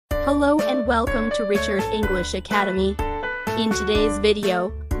Hello and welcome to Richard English Academy. In today's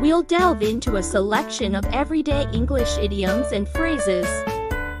video, we'll delve into a selection of everyday English idioms and phrases.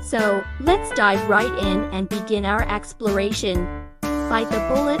 So, let's dive right in and begin our exploration. Bite the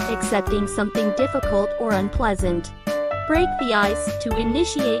bullet accepting something difficult or unpleasant. Break the ice to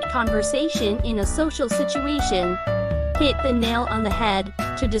initiate conversation in a social situation. Hit the nail on the head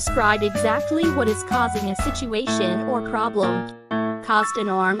to describe exactly what is causing a situation or problem. Cost an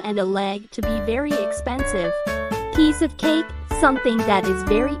arm and a leg to be very expensive. Piece of cake, something that is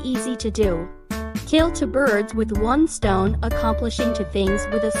very easy to do. Kill two birds with one stone, accomplishing two things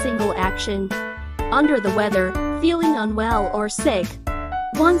with a single action. Under the weather, feeling unwell or sick.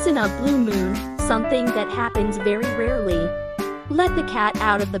 Once in a blue moon, something that happens very rarely. Let the cat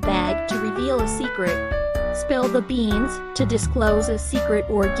out of the bag to reveal a secret. Spill the beans to disclose a secret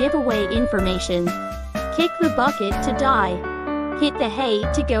or give away information. Kick the bucket to die. Hit the hay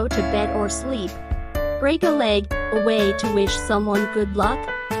to go to bed or sleep. Break a leg, a way to wish someone good luck,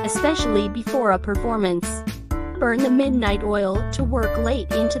 especially before a performance. Burn the midnight oil to work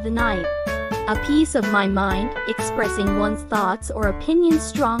late into the night. A piece of my mind, expressing one's thoughts or opinions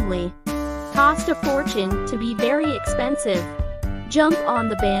strongly. Cost a fortune to be very expensive. Jump on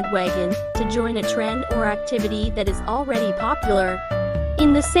the bandwagon to join a trend or activity that is already popular.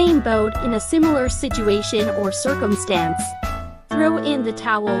 In the same boat in a similar situation or circumstance. Throw in the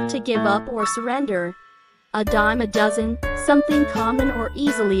towel to give up or surrender. A dime a dozen, something common or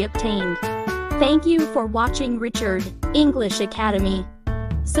easily obtained. Thank you for watching Richard English Academy.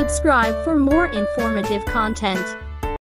 Subscribe for more informative content.